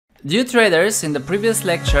Dear traders, in the previous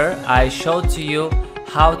lecture I showed to you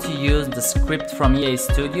how to use the script from EA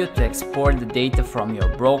Studio to export the data from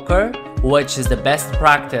your broker, which is the best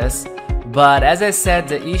practice. But as I said,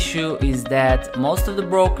 the issue is that most of the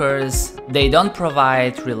brokers, they don't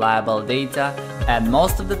provide reliable data, and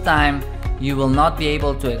most of the time you will not be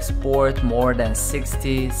able to export more than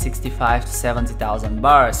 65 to 70,000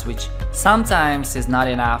 bars, which sometimes is not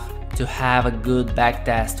enough to have a good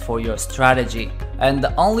backtest for your strategy. And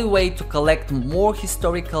the only way to collect more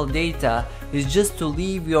historical data is just to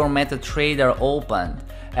leave your MetaTrader open,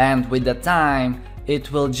 and with the time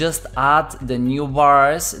it will just add the new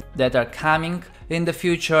bars that are coming in the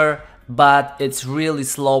future, but it's really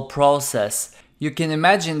slow process. You can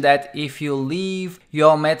imagine that if you leave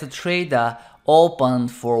your MetaTrader open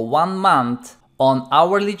for 1 month on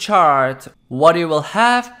hourly chart, what you will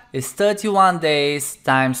have is 31 days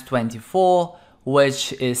times 24,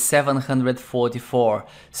 which is 744.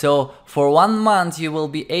 So for 1 month you will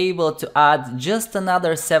be able to add just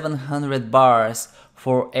another 700 bars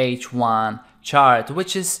for H1 chart,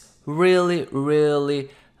 which is really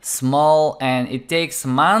small, and it takes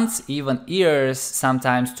months, even years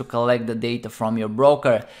sometimes, to collect the data from your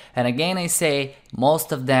broker. And again I say,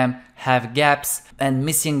 most of them have gaps and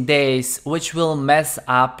missing days, which will mess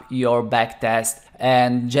up your backtest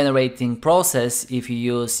and generating process if you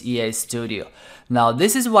use EA Studio. Now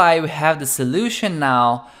this is why we have the solution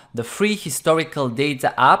now, the free historical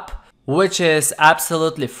data app, which is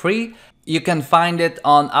absolutely free. You can find it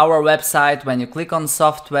on our website when you click on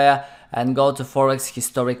software and go to Forex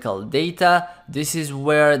historical data. This is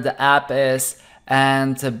where the app is,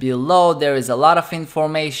 and below there is a lot of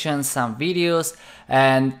information, some videos,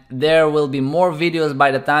 and there will be more videos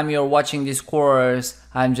by the time you're watching this course.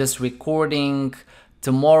 I'm just recording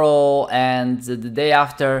tomorrow and the day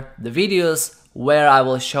after the videos where I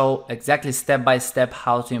will show exactly step by step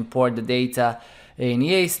how to import the data in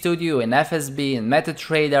EA Studio, in FSB, in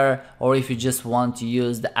MetaTrader, or if you just want to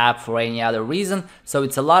use the app for any other reason. So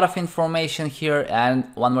it's a lot of information here, and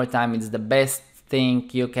one more time, it's the best thing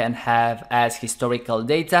you can have as historical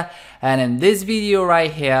data. And in this video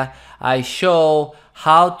right here, I show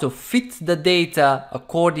how to fit the data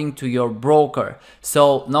according to your broker.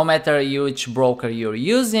 So no matter which broker you're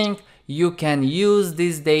using, you can use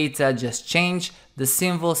this data, just change the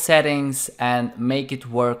symbol settings and make it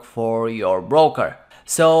work for your broker.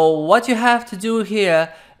 So what you have to do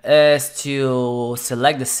here is to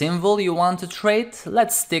select the symbol you want to trade.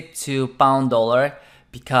 Let's stick to pound dollar,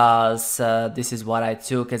 because this is what I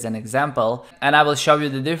took as an example, and I will show you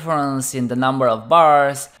the difference in the number of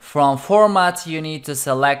bars. From format, you need to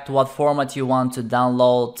select what format you want to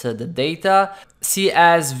download the data.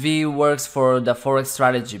 CSV works for the Forex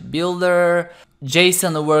Strategy Builder,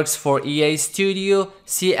 JSON works for EA Studio,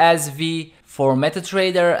 CSV for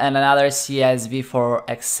MetaTrader, and another CSV for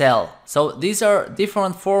Excel. So these are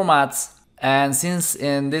different formats. And since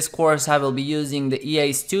in this course I will be using the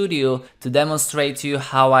EA Studio to demonstrate to you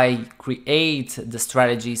how I create the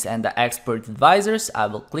strategies and the expert advisors, I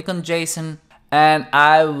will click on JSON and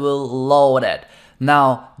I will load it.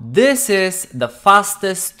 Now this is the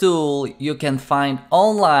fastest tool you can find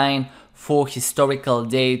online for historical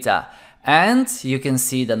data, and you can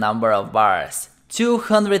see the number of bars.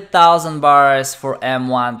 200,000 bars for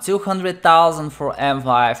M1, 200,000 for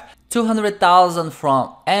M5, 200,000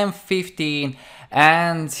 from M15,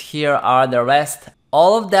 and here are the rest.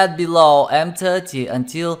 All of that below M30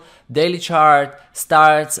 until daily chart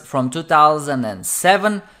starts from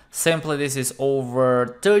 2007. Simply, this is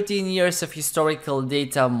over 13 years of historical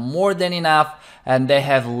data, more than enough, and they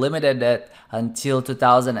have limited it until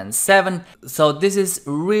 2007. So this is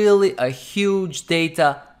really a huge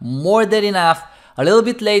data, more than enough. A little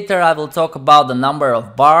bit later I will talk about the number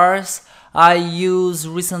of bars I use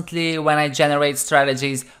recently when I generate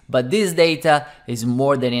strategies, but this data is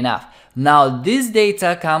more than enough. Now this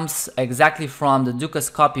data comes exactly from the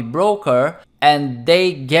Dukascopy broker, and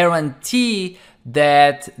they guarantee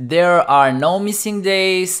that there are no missing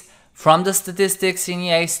days. From the statistics in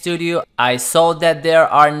EA Studio, I saw that there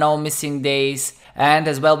are no missing days, and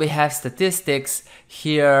as well we have statistics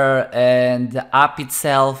here in the app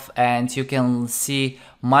itself, and you can see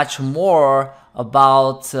much more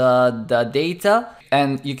about the data,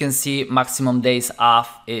 and you can see maximum days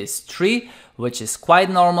off is 3, which is quite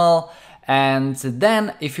normal. And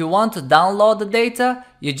then if you want to download the data,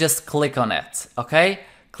 you just click on it, okay?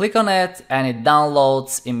 Click on it and it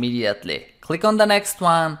downloads immediately. Click on the next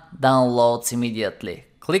one, downloads immediately.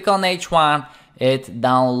 Click on H1, it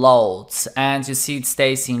downloads, and you see it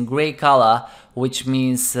stays in gray color, which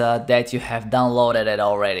means that you have downloaded it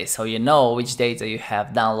already, so you know which data you have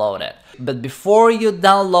downloaded. But before you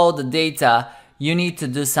download the data, you need to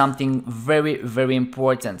do something very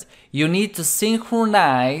important. You need to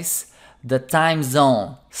synchronize the time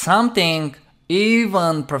zone, something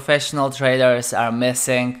even professional traders are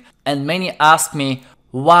missing, and many ask me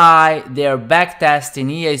why their backtest in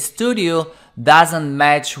EA Studio doesn't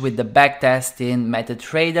match with the backtest in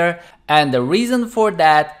MetaTrader, and the reason for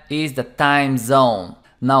that is the time zone.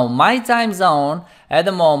 Now my time zone at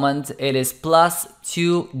the moment it is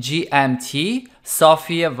 +2 GMT,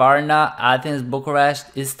 Sofia, Varna, Athens, Bucharest,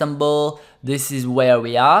 Istanbul, this is where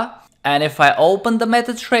we are. And if I open the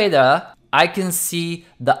MetaTrader, I can see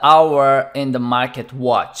the hour in the market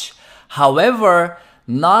watch. However,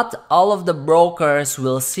 not all of the brokers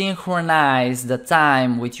will synchronize the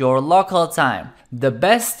time with your local time. The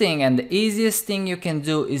best thing and the easiest thing you can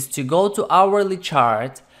do is to go to hourly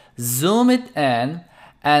chart, zoom it in,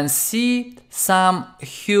 and see some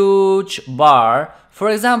huge bar. For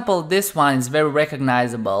example, this one is very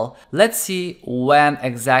recognizable. Let's see when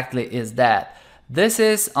exactly is that. This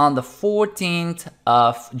is on the 14th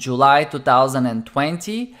of July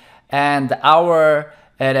 2020, and the hour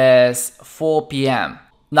it is 4 p.m.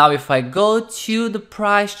 Now if I go to the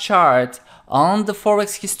price chart on the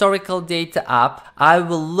Forex historical data app, I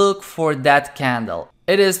will look for that candle.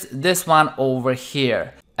 It is this one over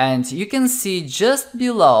here, and you can see just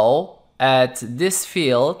below at this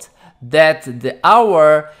field that the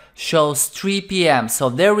hour shows 3 p.m. so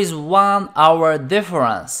there is 1 hour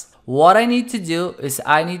difference. What I need to do is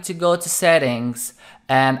I need to go to settings,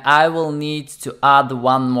 and I will need to add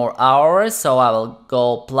 1 more hour, so I will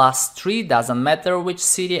go +3, doesn't matter which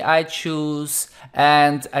city I choose,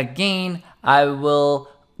 and again I will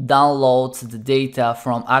download the data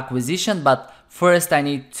from acquisition, but first I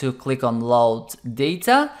need to click on load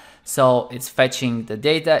data. So it's fetching the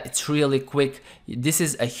data, it's really quick. This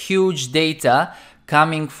is a huge data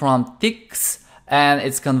coming from ticks, and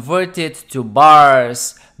it's converted to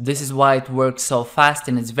bars. This is why it works so fast,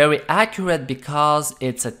 and it's very accurate because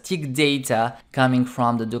it's a tick data coming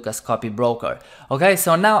from the Dukascopy broker. Okay,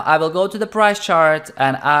 so now I will go to the price chart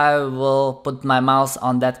and I will put my mouse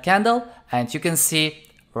on that candle, and you can see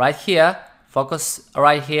right here, focus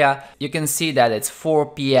right here, you can see that it's 4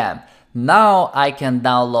 p.m. Now I can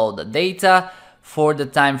download the data for the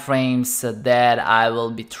time frames that I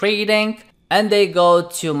will be trading, and they go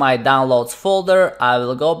to my downloads folder. I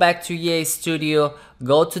will go back to EA Studio,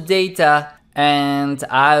 go to data, and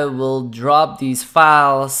I will drop these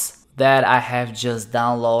files that I have just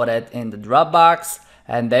downloaded in the Dropbox,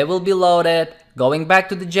 and they will be loaded. Going back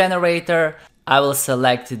to the generator, I will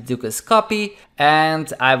select Dukascopy,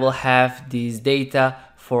 and I will have these data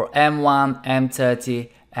for M1, M30,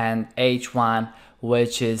 and H1,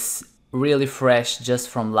 which is really fresh just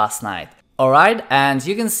from last night. Alright, and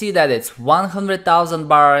you can see that it's 100,000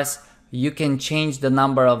 bars. You can change the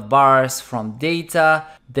number of bars from data,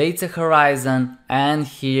 data horizon, and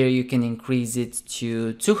here you can increase it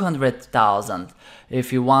to 200,000.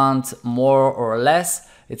 If you want more or less,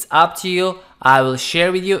 it's up to you. I will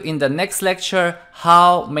share with you in the next lecture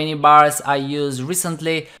how many bars I used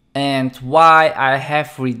recently and why I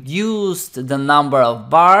have reduced the number of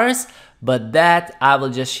bars, but that I will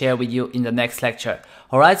just share with you in the next lecture.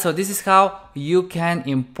 Alright, so this is how you can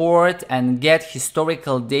import and get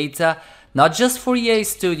historical data, not just for EA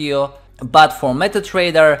Studio, but for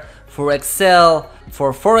MetaTrader, for Excel,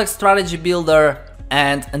 for Forex Strategy Builder,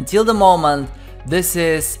 and until the moment, this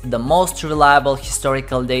is the most reliable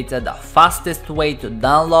historical data, the fastest way to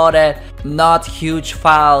download it, not huge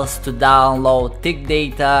files to download tick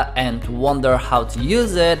data and wonder how to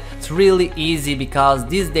use it. It's really easy because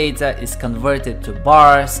this data is converted to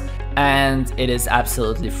bars, and it is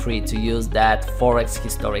absolutely free to use that Forex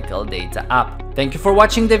historical data app. Thank you for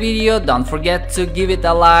watching the video. Don't forget to give it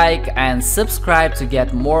a like and subscribe to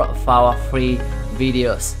get more of our free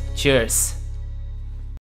videos. Cheers!